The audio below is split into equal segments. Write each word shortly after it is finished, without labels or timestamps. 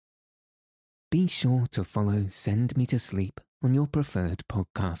be sure to follow Send Me to Sleep on your preferred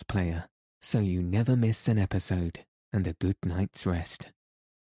podcast player so you never miss an episode and a good night's rest.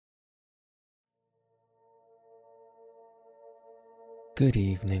 Good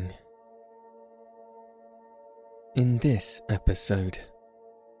evening. In this episode,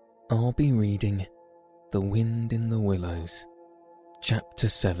 I'll be reading The Wind in the Willows, Chapter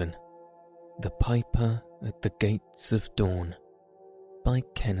 7, The Piper at the Gates of Dawn, by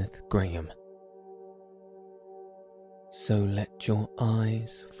Kenneth Grahame. So let your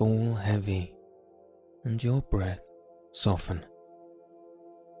eyes fall heavy and your breath soften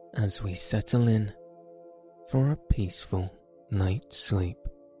as we settle in for a peaceful night's sleep.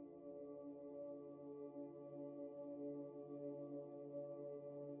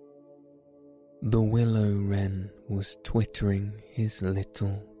 The willow wren was twittering his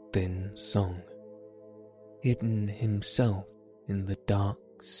little thin song, hidden himself in the dark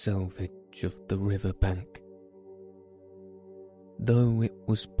selvage of the river bank. Though it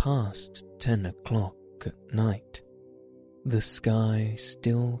was past 10 o'clock at night, the sky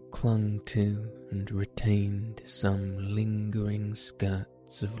still clung to and retained some lingering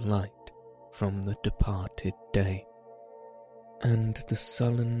skirts of light from the departed day, and the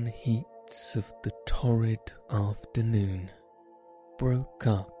sullen heats of the torrid afternoon broke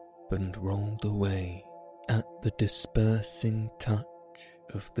up and rolled away at the dispersing touch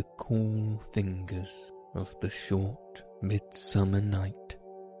of the cool fingers of the short midsummer night.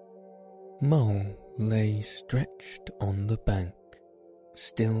 Mole lay stretched on the bank,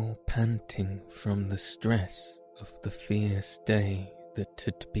 still panting from the stress of the fierce day that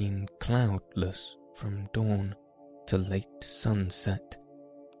had been cloudless from dawn to late sunset,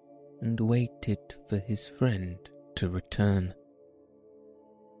 and waited for his friend to return.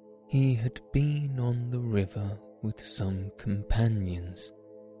 He had been on the river with some companions,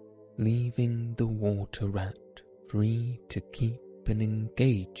 leaving the water rat free to keep an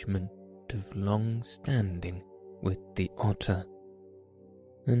engagement of long standing with the otter,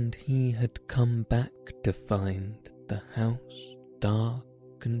 and he had come back to find the house dark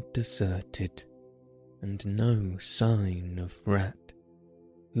and deserted, and no sign of Rat,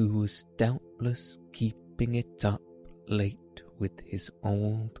 who was doubtless keeping it up late with his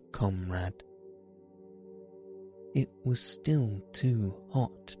old comrade. It was still too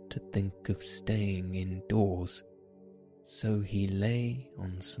hot to think of staying indoors, so he lay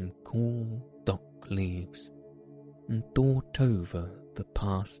on some cool dock leaves and thought over the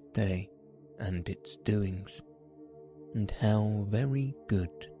past day and its doings, and how very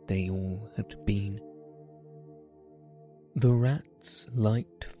good they all had been. The rat's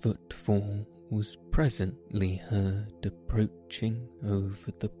light footfall was presently heard approaching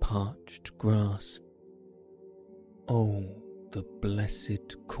over the parched grass. "Oh, the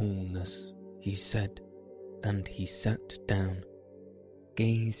blessed coolness," he said, and he sat down,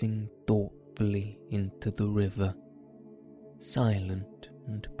 gazing thoughtfully into the river, silent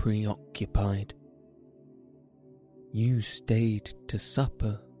and preoccupied. "You stayed to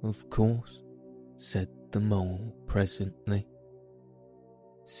supper, of course," said the mole presently.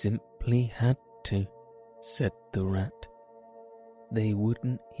 "Simply had to," said the rat. "They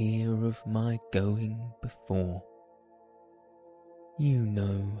wouldn't hear of my going before. You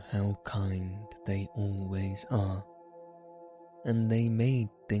know how kind they always are, and they made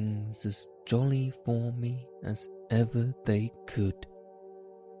things as jolly for me as ever they could,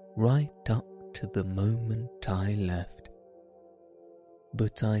 right up to the moment I left.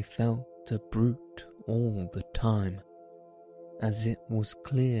 But I felt a brute all the time, as it was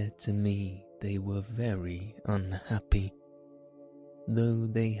clear to me they were very unhappy, though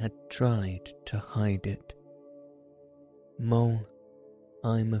they had tried to hide it. Mole,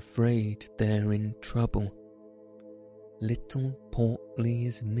 I'm afraid they're in trouble. Little Portly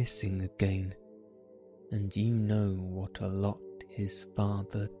is missing again, and you know what a lot his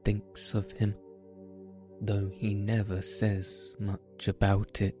father thinks of him, though he never says much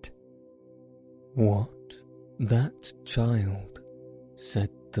about it." "What, that child?" said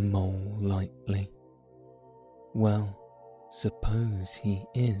the mole lightly. "Well, suppose he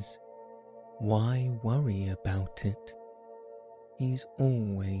is. Why worry about it? He's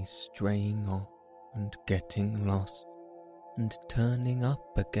always straying off and getting lost and turning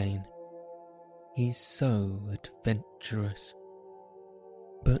up again. He's so adventurous.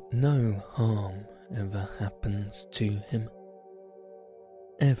 But no harm ever happens to him.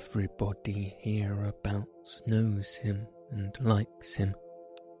 Everybody hereabouts knows him and likes him,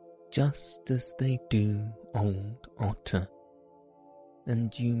 just as they do old Otter,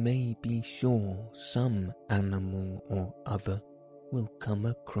 and you may be sure some animal or other will come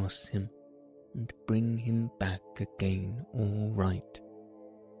across him and bring him back again all right.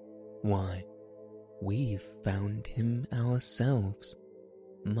 Why, we've found him ourselves,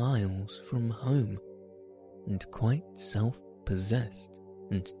 miles from home, and quite self-possessed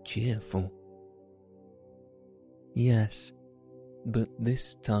and cheerful. Yes, but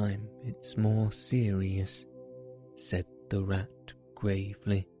this time it's more serious, said the rat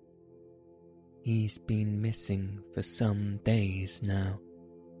gravely. He's been missing for some days now,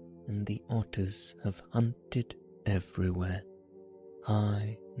 and the otters have hunted everywhere,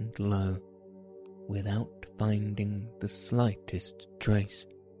 high and low, without finding the slightest trace.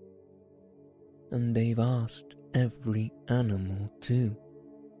 And they've asked every animal too,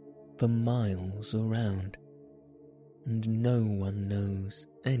 for miles around, and no one knows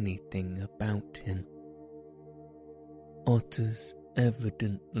anything about him. Otter's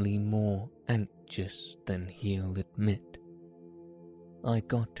evidently more anxious than he'll admit. I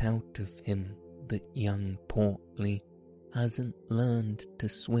got out of him that young Portly hasn't learned to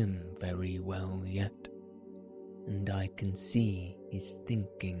swim very well yet, and I can see he's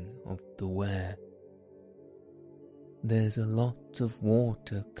thinking of the where. There's a lot of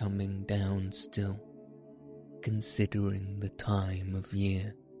water coming down still, considering the time of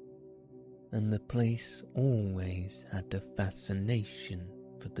year, and the place always had a fascination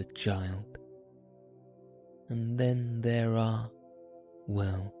for the child. And then there are,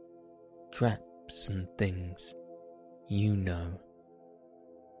 well, traps and things, you know.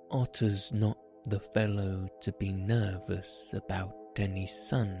 Otter's not the fellow to be nervous about any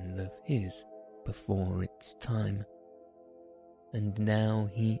son of his before it's time, and now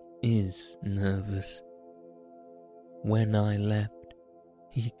he is nervous. When I left,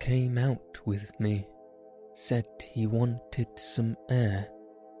 he came out with me, said he wanted some air,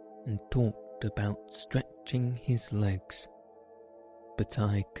 and talked about stretching his legs. But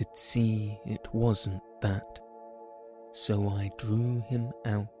I could see it wasn't that, so I drew him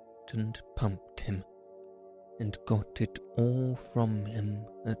out and pumped him, and got it all from him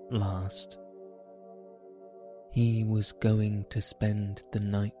at last. He was going to spend the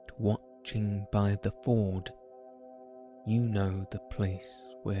night watching by the ford. You know the place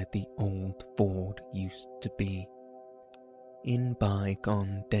where the old ford used to be, in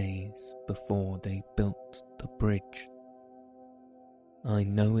bygone days before they built the bridge. I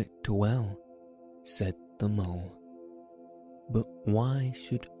know it well, said the mole. But why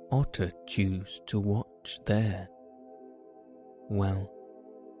should Otter choose to watch there? Well,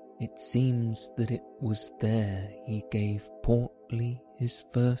 it seems that it was there he gave Portly his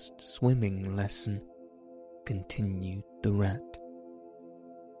first swimming lesson, continued the rat.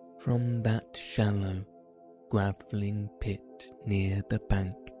 From that shallow, gravelling pit near the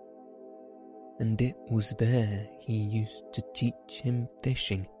bank, and it was there he used to teach him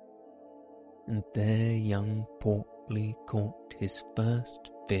fishing, and there young Portly caught his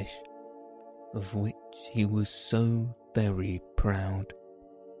first fish, of which he was so very proud.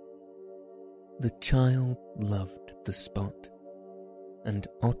 The child loved the spot, and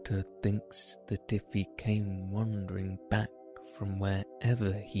Otter thinks that if he came wandering back from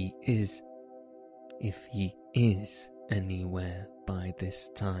wherever he is, if he is anywhere by this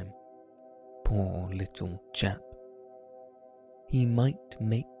time, poor little chap, he might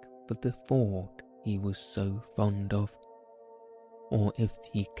make for the ford he was so fond of, or if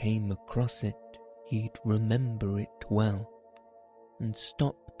he came across it, he'd remember it well, and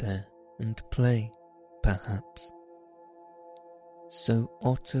stop there and play, perhaps. So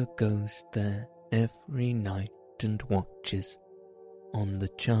Otter goes there every night and watches, on the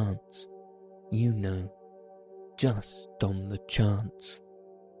chance, you know, just on the chance.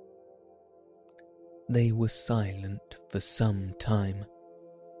 They were silent for some time,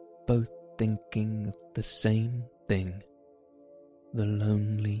 both thinking of the same thing, the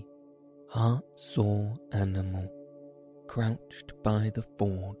lonely, heart-sore animal, crouched by the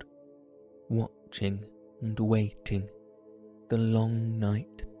ford, watching and waiting the long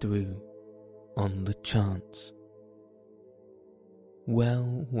night through on the chance.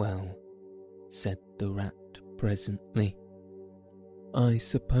 Well, well, said the rat presently, I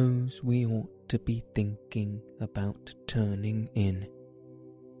suppose we ought to be thinking about turning in.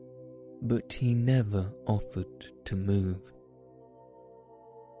 But he never offered to move.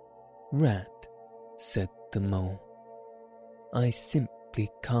 Rat, said the mole, I simply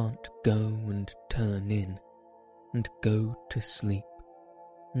can't go and turn in, and go to sleep,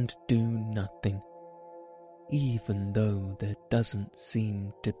 and do nothing, even though there doesn't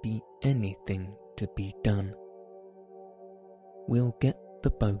seem to be anything to be done. We'll get the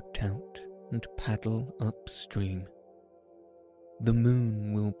boat out and paddle upstream. The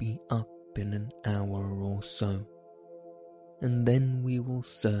moon will be up in an hour or so, and then we will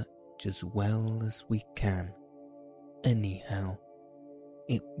search as well as we can. Anyhow,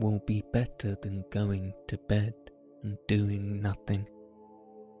 it will be better than going to bed and doing nothing."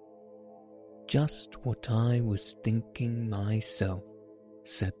 "Just what I was thinking myself,"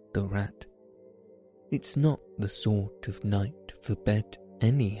 said the rat. "It's not the sort of night for bed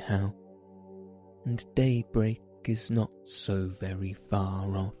anyhow, and daybreak is not so very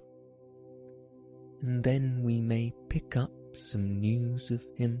far off. And then we may pick up some news of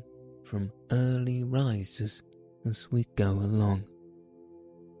him from early risers as we go along."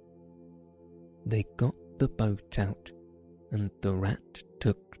 They got the boat out, and the rat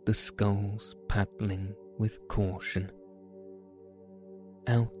took the sculls paddling with caution.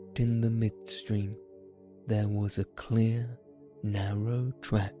 Out in the midstream there was a clear, narrow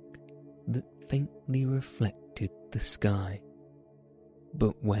track that faintly reflected the sky,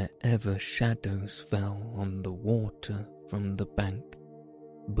 but wherever shadows fell on the water from the bank,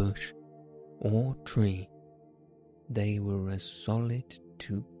 bush, or tree, they were as solid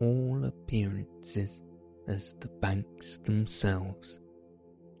to all appearances as the banks themselves,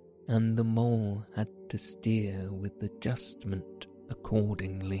 and the mole had to steer with adjustment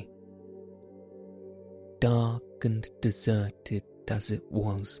accordingly. Dark and deserted as it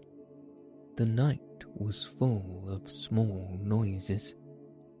was, the night was full of small noises,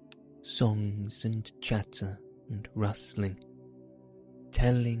 songs and chatter and rustling,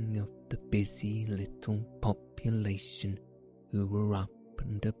 telling of the busy little population who were up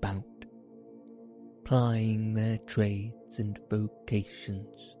and about, plying their trades and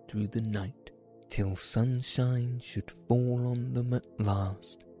vocations through the night till sunshine should fall on them at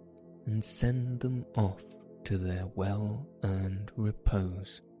last and send them off to their well-earned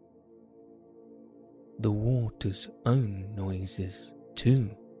repose. The water's own noises, too,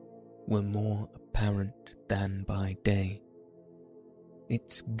 were more apparent than by day,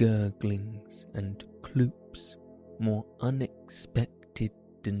 its gurglings and cloops more unexpected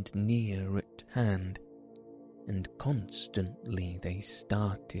and near at hand, and constantly they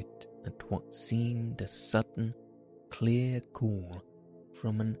started at what seemed a sudden, clear call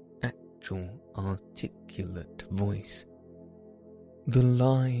from an actual articulate voice. The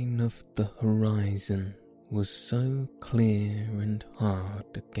line of the horizon was so clear and hard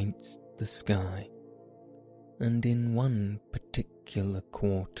against the sky, and in one particular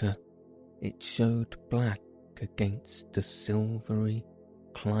quarter it showed black against a silvery,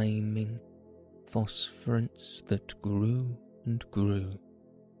 climbing phosphorescence that grew and grew.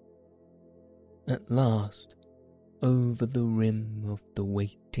 At last, over the rim of the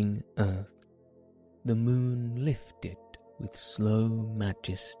waiting earth, the moon lifted with slow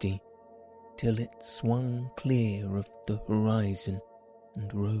majesty till it swung clear of the horizon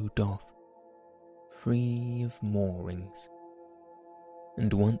and rode off, free of moorings.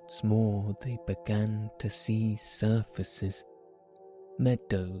 And once more they began to see surfaces,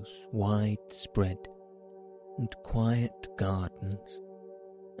 meadows widespread, and quiet gardens,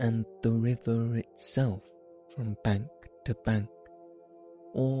 and the river itself from bank to bank,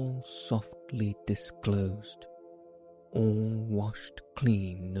 all softly disclosed, all washed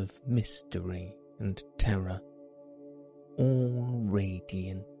clean of mystery and terror, all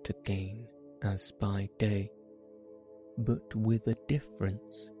radiant again as by day, but with a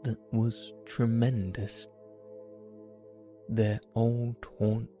difference that was tremendous. Their old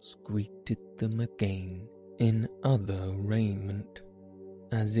haunts greeted them again in other raiment,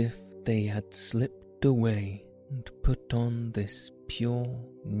 as if they had slipped away and put on this pure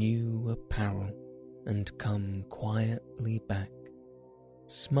new apparel and come quietly back,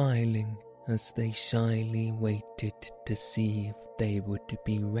 smiling as they shyly waited to see if they would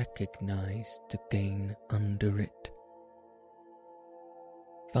be recognized again under it.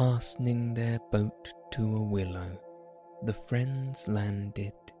 Fastening their boat to a willow, the friends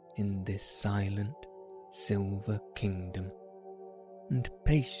landed in this silent, silver kingdom, and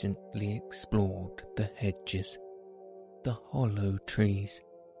patiently explored the hedges, the hollow trees,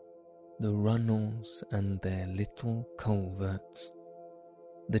 the runnels and their little culverts,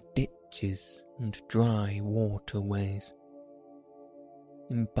 the ditches and dry waterways.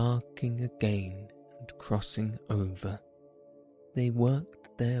 Embarking again and crossing over, they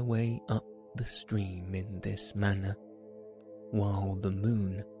worked their way up the stream in this manner, while the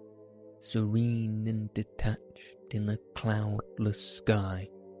moon, serene and detached in a cloudless sky,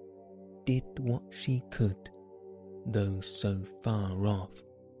 did what she could, though so far off,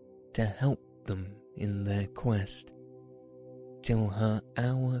 to help them in their quest, till her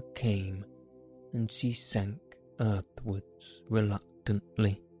hour came and she sank earthwards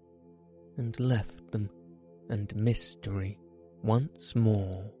reluctantly, and left them, and mystery once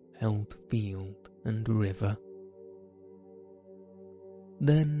more held field and river.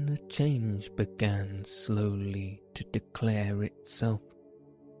 Then a change began slowly to declare itself.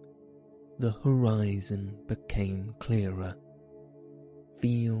 The horizon became clearer.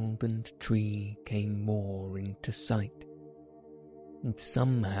 Field and tree came more into sight, and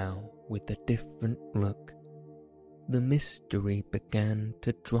somehow, with a different look, the mystery began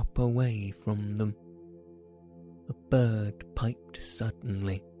to drop away from them. A bird piped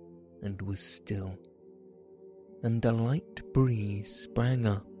suddenly and was still, and a light breeze sprang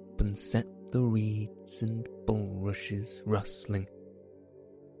up and set the reeds and bulrushes rustling.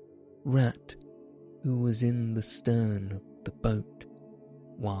 Rat, who was in the stern of the boat,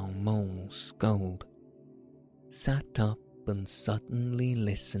 while Mole sculled, sat up and suddenly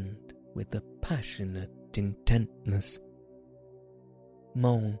listened with a passionate intentness.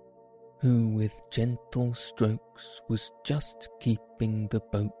 Mole, who with gentle strokes was just keeping the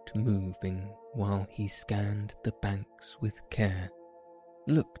boat moving while he scanned the banks with care,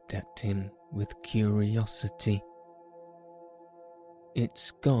 looked at him with curiosity. "It's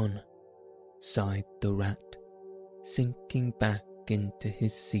gone," sighed the rat, sinking back into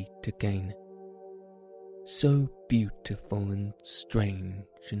his seat again. "So beautiful and strange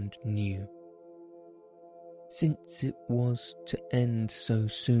and new. Since it was to end so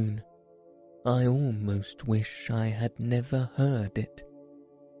soon, I almost wish I had never heard it,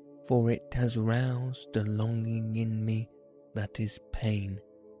 for it has roused a longing in me that is pain,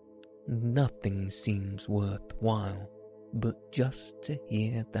 and nothing seems worth while but just to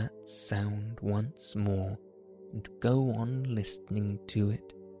hear that sound once more and go on listening to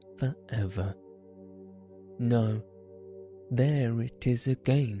it forever. No, there it is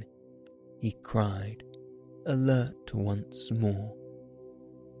again," he cried, alert once more.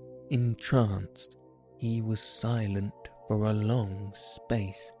 Entranced, he was silent for a long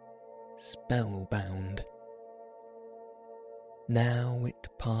space, spellbound. "Now it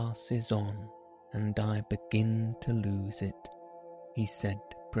passes on, and I begin to lose it," he said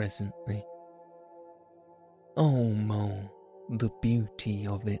presently. "Oh, Mole, the beauty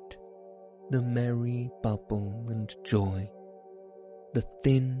of it, the merry bubble and joy, the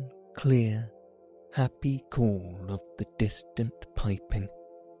thin, clear, happy call of the distant piping.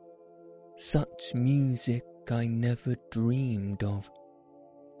 Such music I never dreamed of,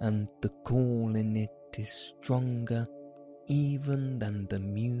 and the call in it is stronger even than the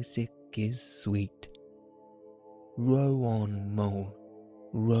music is sweet. Row on, Mole,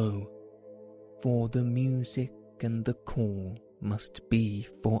 row, for the music and the call must be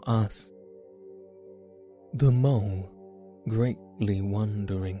for us." The Mole, greatly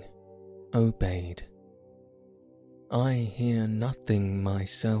wondering, obeyed. "I hear nothing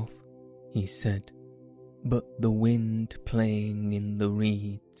myself," he said, "but the wind playing in the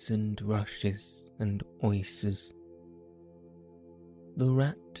reeds and rushes and osiers." The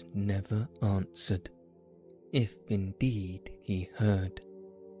rat never answered, if indeed he heard.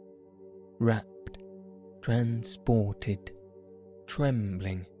 Rapt, transported,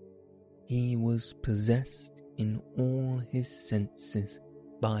 trembling, he was possessed in all his senses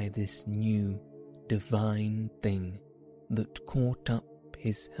by this new, divine thing that caught up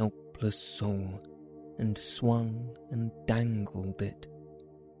his helpless soul and swung and dangled it,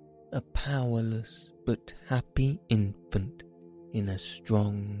 a powerless but happy infant in a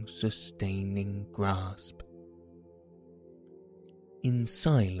strong, sustaining grasp. In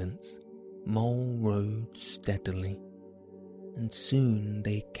silence, Mole rode steadily, and soon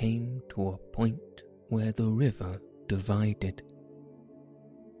they came to a point where the river divided.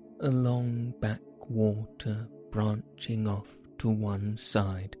 A long backwater branching off to one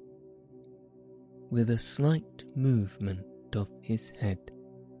side. With a slight movement of his head,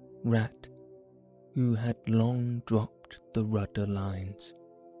 Rat, who had long dropped the rudder lines,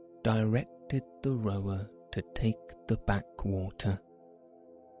 directed the rower to take the backwater.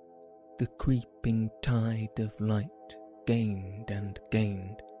 The creeping tide of light gained and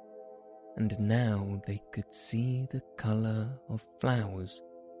gained, and now they could see the colour of flowers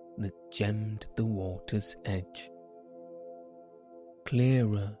that gemmed the water's edge.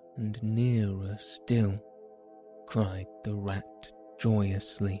 "Clearer and nearer still," cried the rat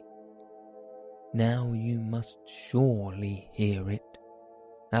joyously. "Now you must surely hear it.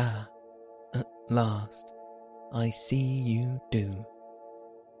 Ah, at last, I see you do."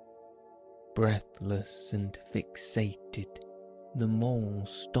 Breathless and fixated, the Mole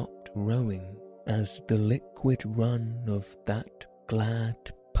stopped rowing as the liquid run of that glad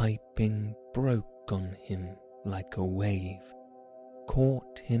piping broke on him like a wave,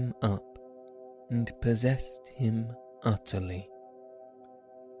 caught him up and possessed him utterly.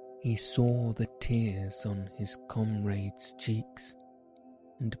 He saw the tears on his comrade's cheeks,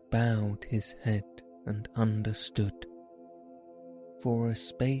 and bowed his head and understood. For a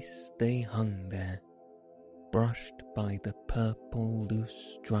space they hung there, brushed by the purple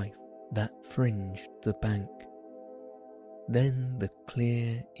loose strife that fringed the bank. Then the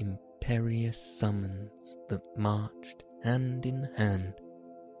clear imperious summons that marched hand in hand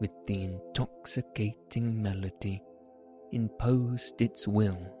with the intoxicating melody imposed its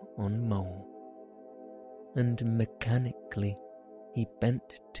will on Mole, and mechanically he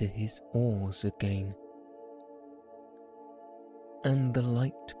bent to his oars again, and the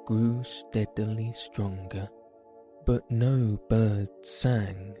light grew steadily stronger, but no birds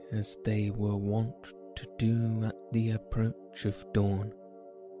sang as they were wont to do at the approach of dawn,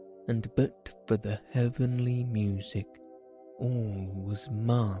 and but for the heavenly music all was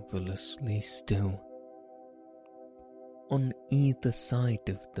marvellously still. On either side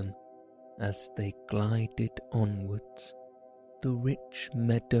of them, as they glided onwards, the rich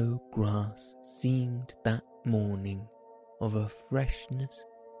meadow grass seemed that morning of a freshness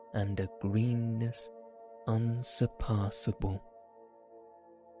and a greenness unsurpassable.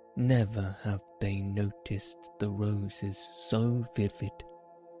 Never have they noticed the roses so vivid,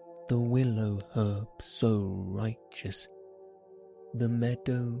 the willow herb so righteous, the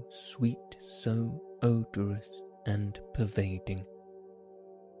meadow sweet so odorous and pervading.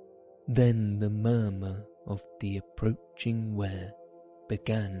 Then the murmur of the approaching ware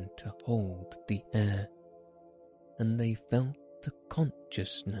began to hold the air, and they felt a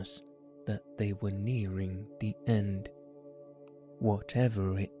consciousness that they were nearing the end,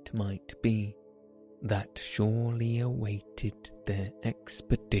 whatever it might be, that surely awaited their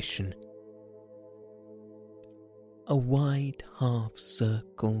expedition. A wide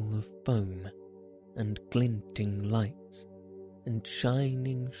half-circle of foam and glinting lights and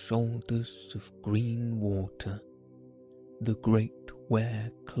shining shoulders of green water, the great ware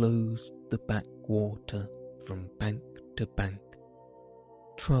closed the backwater from bank to bank,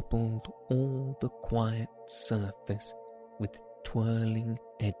 troubled all the quiet surface with twirling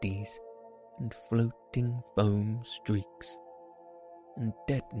eddies and floating foam streaks, and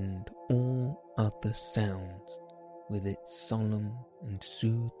deadened all other sounds with its solemn and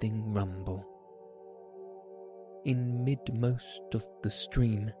soothing rumble. In midmost of the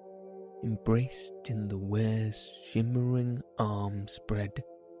stream, embraced in the ware's shimmering arm spread,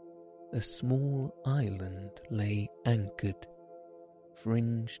 a small island lay anchored,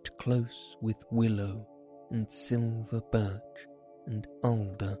 fringed close with willow and silver birch and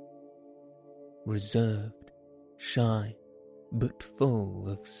alder, reserved, shy, but full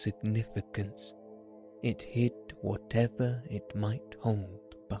of significance. It hid whatever it might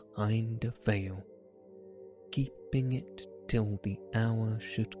hold behind a veil, keeping it till the hour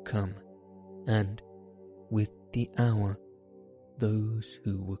should come, and, with the hour, those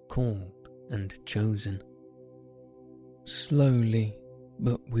who were called and chosen. Slowly,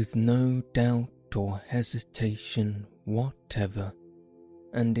 but with no doubt or hesitation whatever,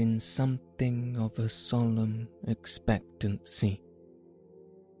 and in something of a solemn expectancy,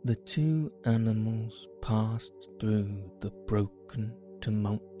 the two animals passed through the broken,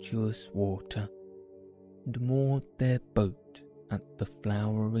 tumultuous water, and moored their boat at the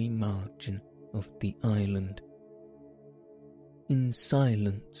flowery margin of the island. In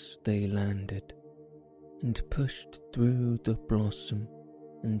silence they landed, and pushed through the blossom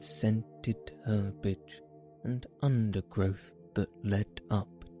and scented herbage and undergrowth that led up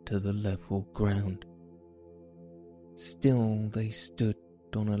to the level ground. Still they stood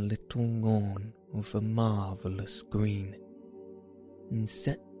on a little lawn of a marvellous green, and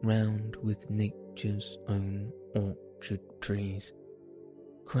set round with nature's own orchard trees,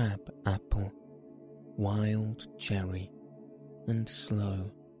 crab-apple, wild cherry, and sloe.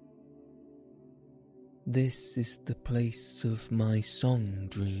 This is the place of my song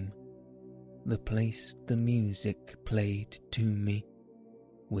dream, the place the music played to me,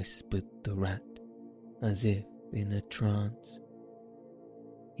 whispered the rat, as if in a trance.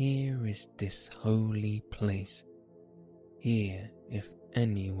 Here is this holy place. Here, if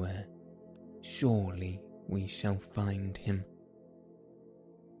anywhere, surely we shall find him.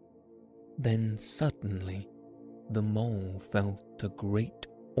 Then suddenly the mole felt a great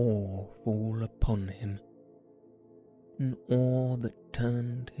awe fall upon him, an awe that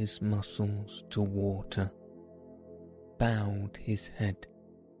turned his muscles to water, bowed his head,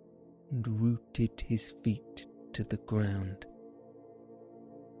 and rooted his feet to the ground.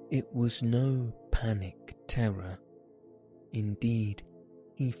 It was no panic terror. Indeed,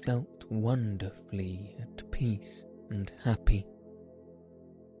 he felt wonderfully at peace and happy.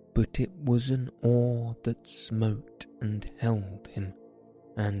 But it was an awe that smote and held him,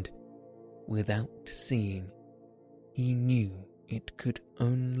 and, without seeing, he knew it could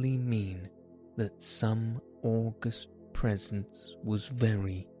only mean that some august presence was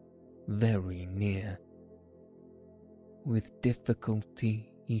very, very near. With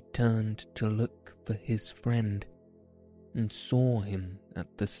difficulty he turned to look for his friend, and saw him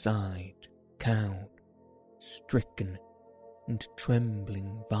at the side, cowed, stricken, and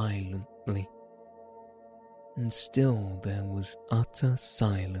trembling violently. And still there was utter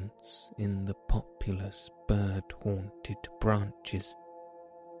silence in the populous bird-haunted branches,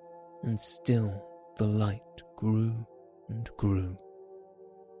 and still the light grew and grew.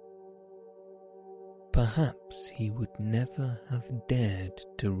 Perhaps he would never have dared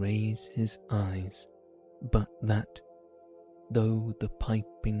to raise his eyes, but that, though the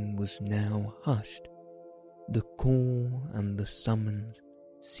piping was now hushed, the call and the summons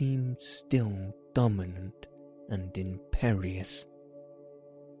seemed still dominant and imperious.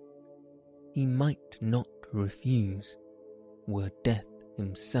 He might not refuse, were death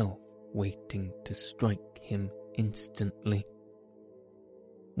himself waiting to strike him instantly.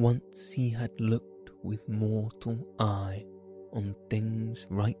 Once he had looked with mortal eye on things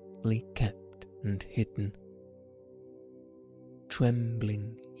rightly kept and hidden.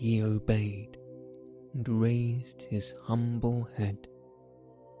 Trembling he obeyed, and raised his humble head,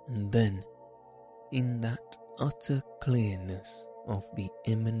 and then, in that utter clearness of the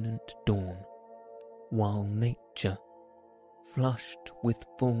imminent dawn, while nature, flushed with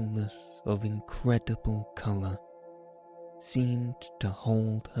fullness of incredible colour, seemed to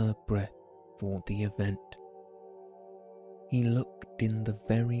hold her breath for the event, he looked in the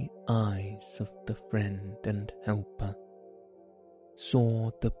very eyes of the friend and helper,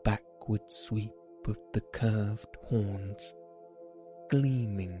 saw the backward sweep of the curved horns,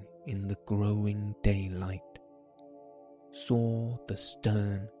 gleaming in the growing daylight, saw the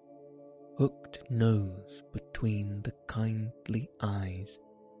stern, hooked nose between the kindly eyes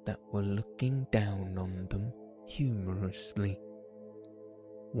that were looking down on them humorously,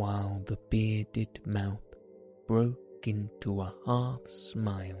 while the bearded mouth broke into a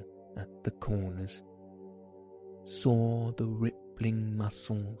half-smile at the corners, saw the rippling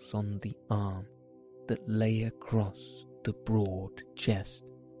muscles on the arm that lay across the broad chest,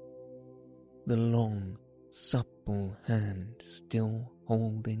 the long, supple hand still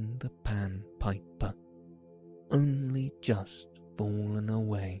holding the pan-piper, only just fallen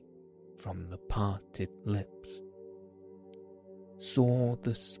away from the parted lips, saw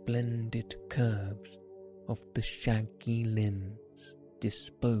the splendid curves of the shaggy limbs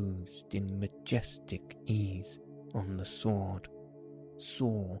disposed in majestic ease on the sword,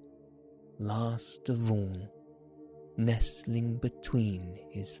 saw, last of all, nestling between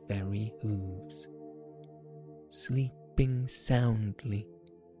his very hooves, sleeping soundly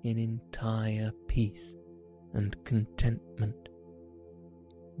in entire peace and contentment,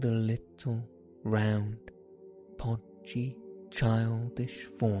 the little, round, podgy, childish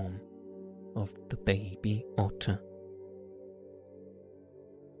form of the baby otter.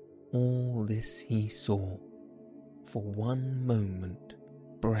 All this he saw, for one moment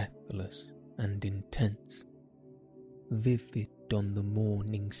breathless and intense, vivid on the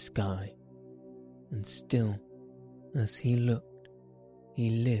morning sky, and still, as he looked, he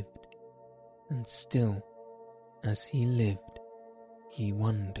lived, and still, as he lived, he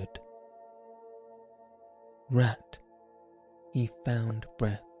wondered. Rat, he found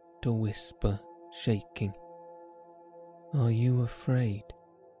breath to whisper, shaking, "Are you afraid?"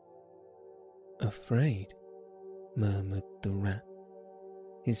 "Afraid?" murmured the rat,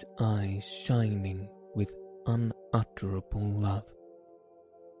 his eyes shining with unutterable love.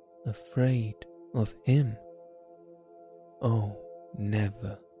 "Afraid of him? Oh,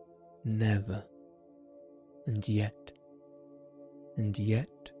 never, never. And yet,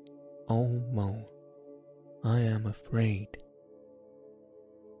 oh Mole, I am afraid."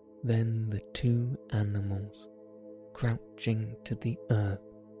 Then the two animals, crouching to the earth,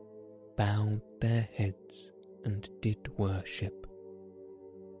 bowed their heads and did worship.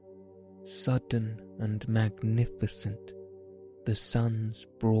 Sudden and magnificent, the sun's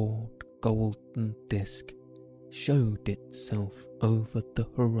broad golden disk showed itself over the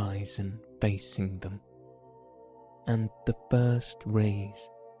horizon facing them, and the first rays,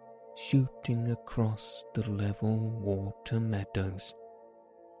 shooting across the level water meadows,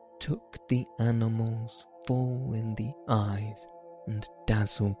 took the animals full in the eyes and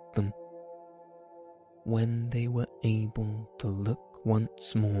dazzled them. When they were able to look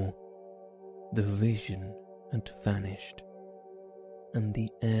once more, the vision had vanished, and the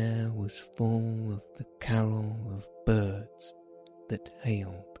air was full of the carol of birds that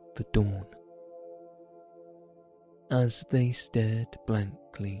hailed the dawn. As they stared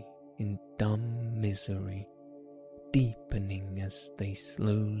blankly in dumb misery, deepening as they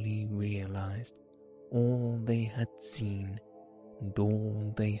slowly realized all they had seen and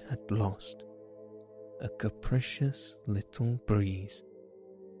all they had lost, a capricious little breeze,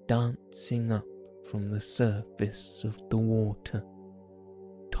 dancing up from the surface of the water,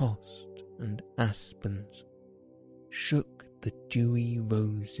 tossed and aspens, shook the dewy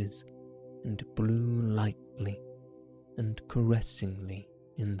roses and blew lightly and caressingly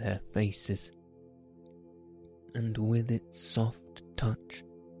in their faces, and with its soft touch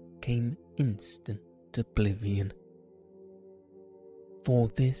came instant oblivion. For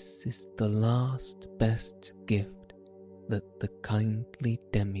this is the last best gift that the kindly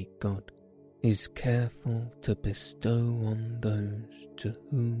demigod is careful to bestow on those to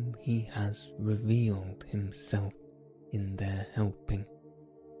whom he has revealed himself in their helping,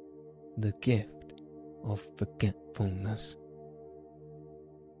 the gift of forgetfulness,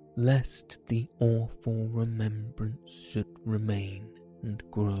 lest the awful remembrance should remain and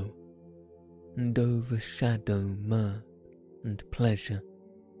grow, and overshadow mirth and pleasure,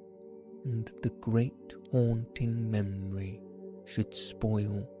 and the great haunting memory should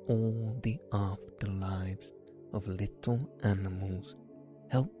spoil all the afterlives of little animals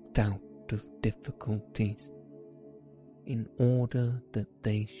helped out of difficulties, in order that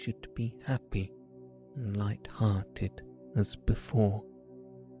they should be happy and light-hearted as before.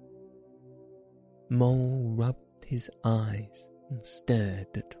 Mole rubbed his eyes and stared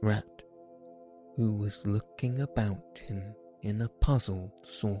at Rat, who was looking about him in a puzzled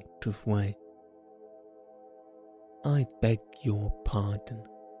sort of way. "I beg your pardon.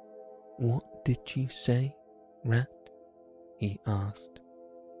 What did you say, Rat?" he asked.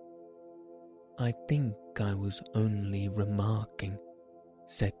 "I think I was only remarking,"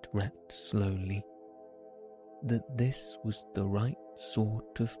 said Rat slowly, "that this was the right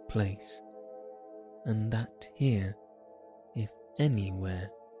sort of place, and that here, if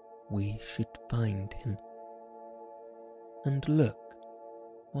anywhere, we should find him. And look,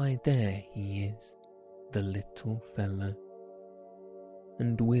 why there he is, the little fellow."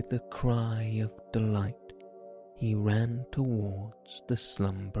 And with a cry of delight, he ran towards the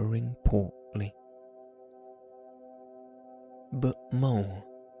slumbering Portly. But Mole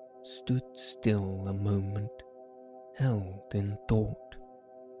stood still a moment, held in thought,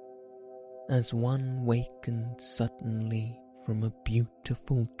 as one wakened suddenly from a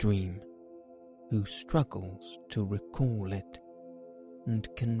beautiful dream, who struggles to recall it,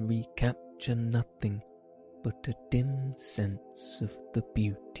 and can recapture nothing but a dim sense of the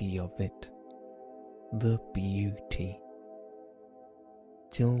beauty of it, the beauty,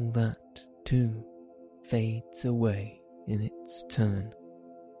 till that, too, fades away in its turn,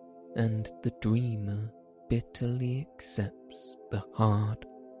 and the dreamer bitterly accepts the hard,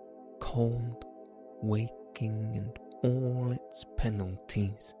 cold, waking and all its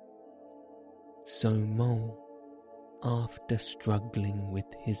penalties. So Mole, after struggling with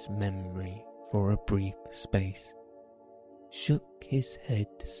his memory for a brief space, shook his head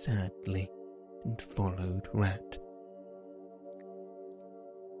sadly and followed Rat.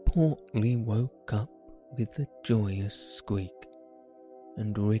 Portly woke up with a joyous squeak,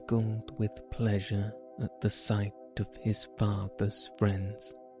 and wriggled with pleasure at the sight of his father's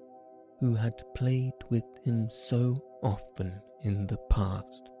friends, who had played with him so often in the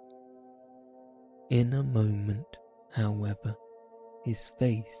past. In a moment, however, his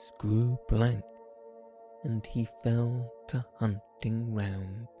face grew blank, and he fell to hunting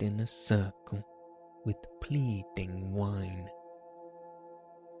round in a circle with pleading whine.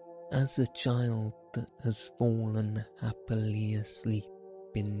 As a child that has fallen happily asleep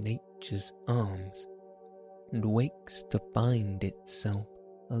in nature's arms, and wakes to find itself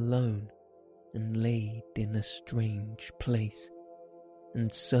alone and laid in a strange place,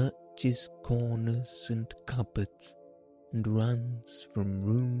 and searches corners and cupboards, and runs from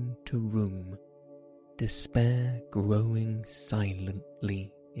room to room, despair growing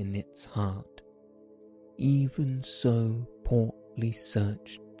silently in its heart. Even so Portly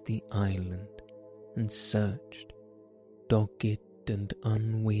searched the island, and searched, dogged and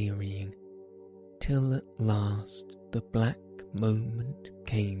unwearying, till at last the black moment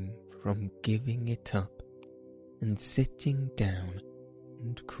came from giving it up, and sitting down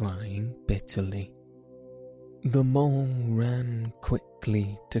and crying bitterly. The Mole ran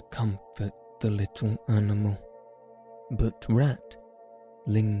quickly to comfort the little animal, but Rat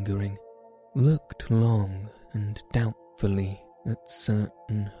lingering, looked long and doubtfully at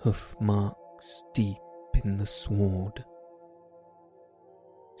certain hoof marks deep in the sward.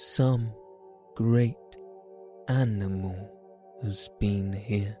 Some great animal has been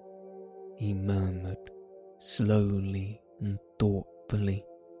here, he murmured slowly and thoughtfully,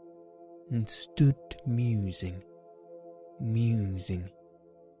 and stood musing,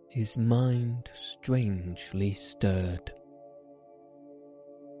 his mind strangely stirred.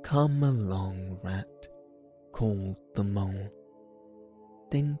 "Come along, Rat," called the mole.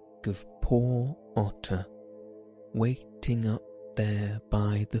 "Think of poor Otter waiting up there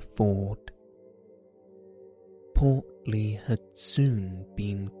by the ford." Portly had soon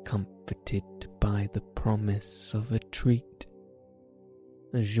been comforted by the promise of a treat,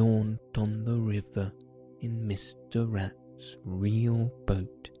 a jaunt on the river in Mr. Rat's real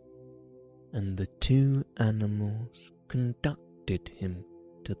boat, and the two animals conducted him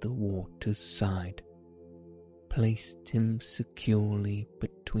to the water's side, placed him securely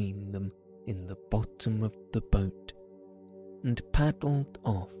between them in the bottom of the boat, and paddled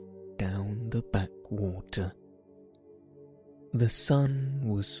off down the backwater. The sun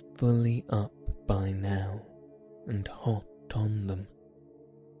was fully up by now, and hot on them.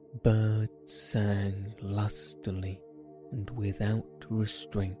 Birds sang lustily and without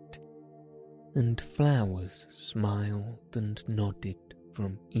restraint, and flowers smiled and nodded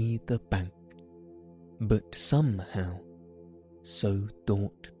from either bank, but somehow, so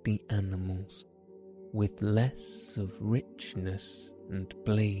thought the animals, with less of richness and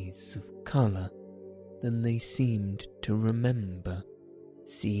blaze of colour than they seemed to remember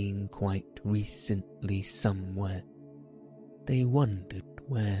seeing quite recently somewhere. They wondered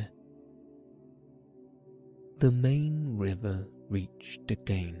where. The main river reached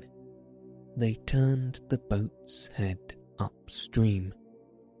again. They turned the boat's head upstream,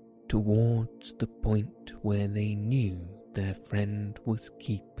 towards the point where they knew their friend was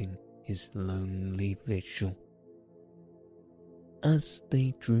keeping his lonely vigil. As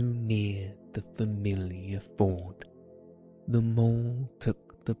they drew near the familiar ford, the mole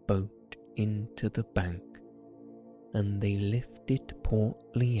took the boat into the bank, and they lifted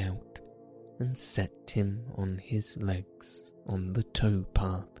Portly out and set him on his legs on the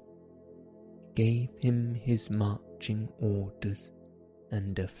towpath, gave him his marching orders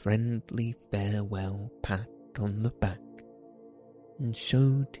and a friendly farewell pat on the back, and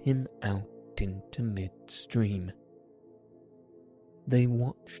showed him out into midstream. They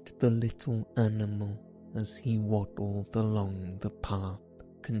watched the little animal as he waddled along the path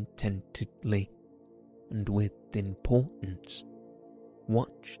contentedly, and with importance,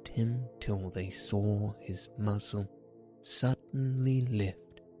 watched him till they saw his muzzle suddenly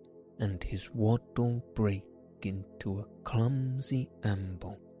lift and his waddle break into a clumsy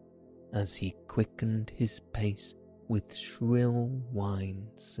amble as he quickened his pace with shrill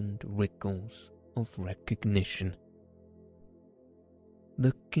whines and wriggles of recognition.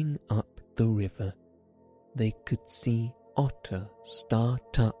 Looking up the river, they could see Otter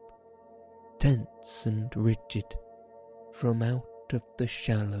start up, tense and rigid, from out of the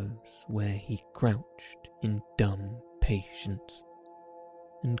shallows where he crouched in dumb patience,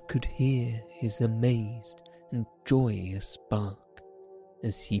 and could hear his amazed and joyous bark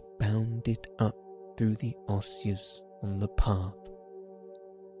as he bounded up through the osiers on the path.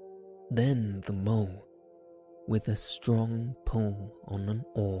 Then the mole, with a strong pull on an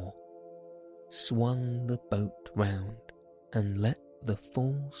oar, swung the boat round and let the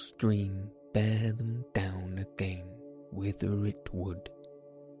full stream bear them down again whither it would,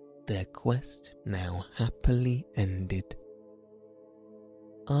 their quest now happily ended.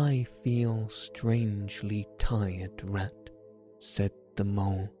 "I feel strangely tired, Rat," said the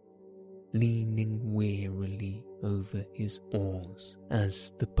mole, leaning wearily over his oars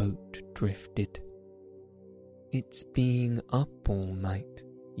as the boat drifted. "It's being up all night,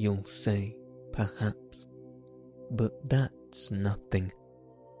 you'll say, perhaps, but that's nothing.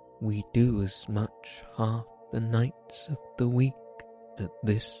 We do as much half the nights of the week at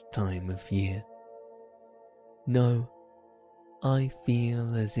this time of year. No, I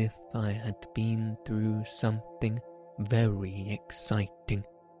feel as if I had been through something very exciting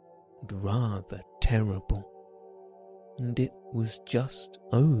and rather terrible, and it was just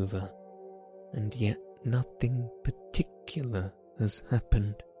over, and yet nothing particular has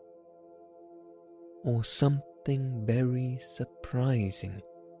happened. Or something very surprising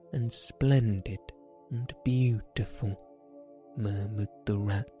and splendid and beautiful," murmured the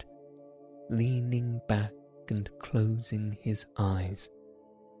rat, leaning back and closing his eyes.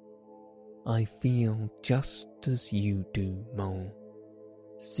 "I feel just as you do, Mole,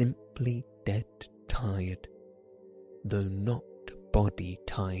 simply dead tired, though not body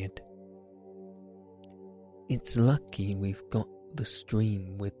tired. It's lucky we've got the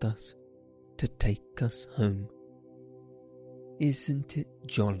stream with us to take us home. Isn't it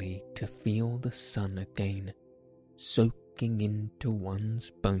jolly to feel the sun again soaking into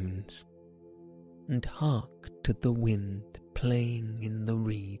one's bones, and hark to the wind playing in the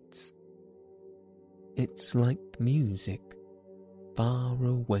reeds? It's like music, far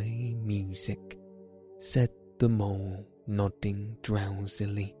away music, said the mole, nodding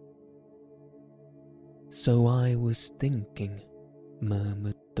drowsily. So I was thinking,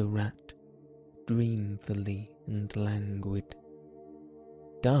 murmured the rat, dreamfully and languid.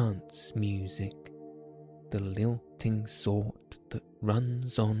 Dance music, the lilting sort that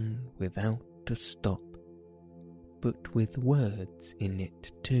runs on without a stop, but with words in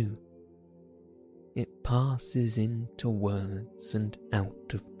it too. It passes into words and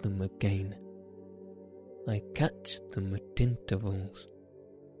out of them again. I catch them at intervals,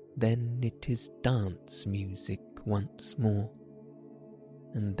 then it is dance music once more,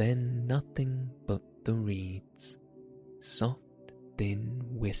 and then nothing but the reeds, soft, thin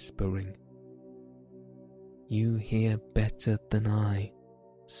whispering. You hear better than I,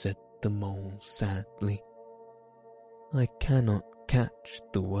 said the mole sadly. I cannot catch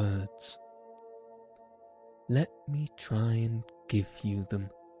the words. Let me try and give you them,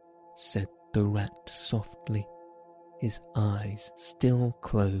 said the rat softly, his eyes still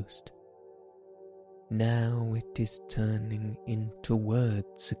closed. Now it is turning into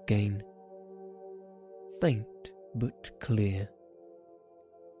words again, faint but clear.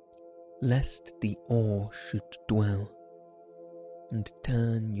 Lest the awe should dwell, and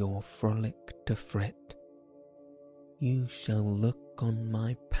turn your frolic to fret, you shall look on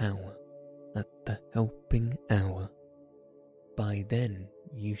my power at the helping hour. By then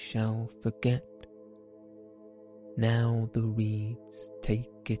you shall forget. Now the reeds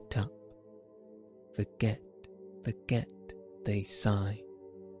take it up. Forget, forget, they sigh,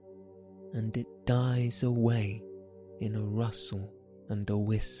 and it dies away in a rustle and a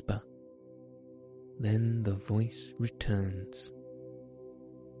whisper. Then the voice returns.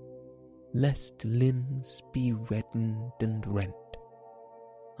 Lest limbs be reddened and rent,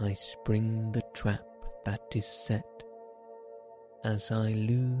 I spring the trap that is set. As I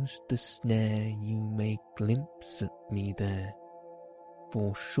lose the snare you may glimpse at me there,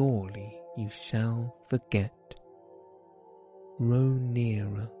 for surely you shall forget. Row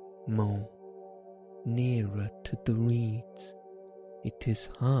nearer, mole, nearer to the reeds. It is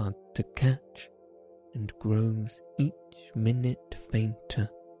hard to catch, and grows each minute fainter.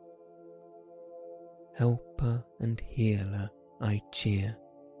 Helper and healer I cheer,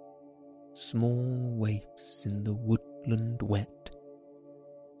 small waifs in the woodland wet,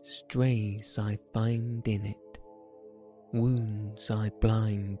 strays I find in it, wounds I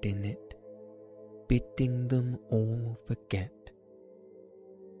blind in it, bidding them all forget.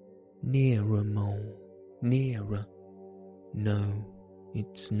 Nearer, mole, nearer. No,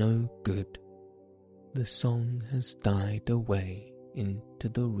 it's no good. The song has died away into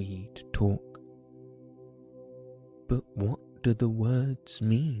the reed talk. But what do the words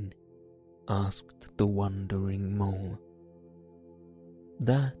mean? Asked the wondering mole.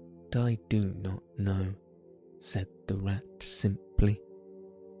 That I do not know, said the rat simply.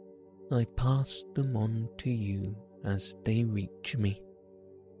 I pass them on to you as they reach me.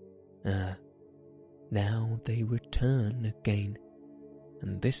 Ah, now they return again,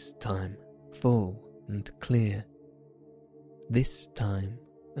 and this time full and clear. This time,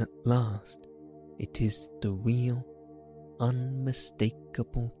 at last, it is the real,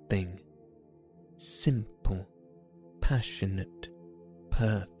 unmistakable thing. Simple, passionate,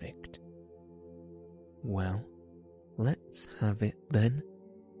 perfect. Well, let's have it then,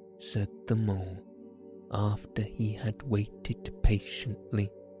 said the mole, after he had waited patiently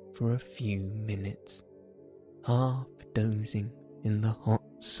for a few minutes, half dozing in the hot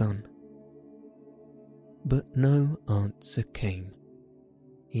sun. But no answer came.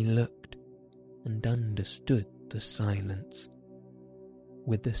 He looked and understood the silence.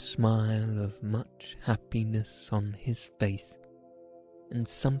 With a smile of much happiness on his face, and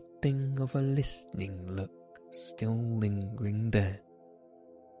something of a listening look still lingering there,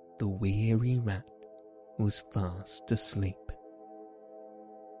 the weary rat was fast asleep.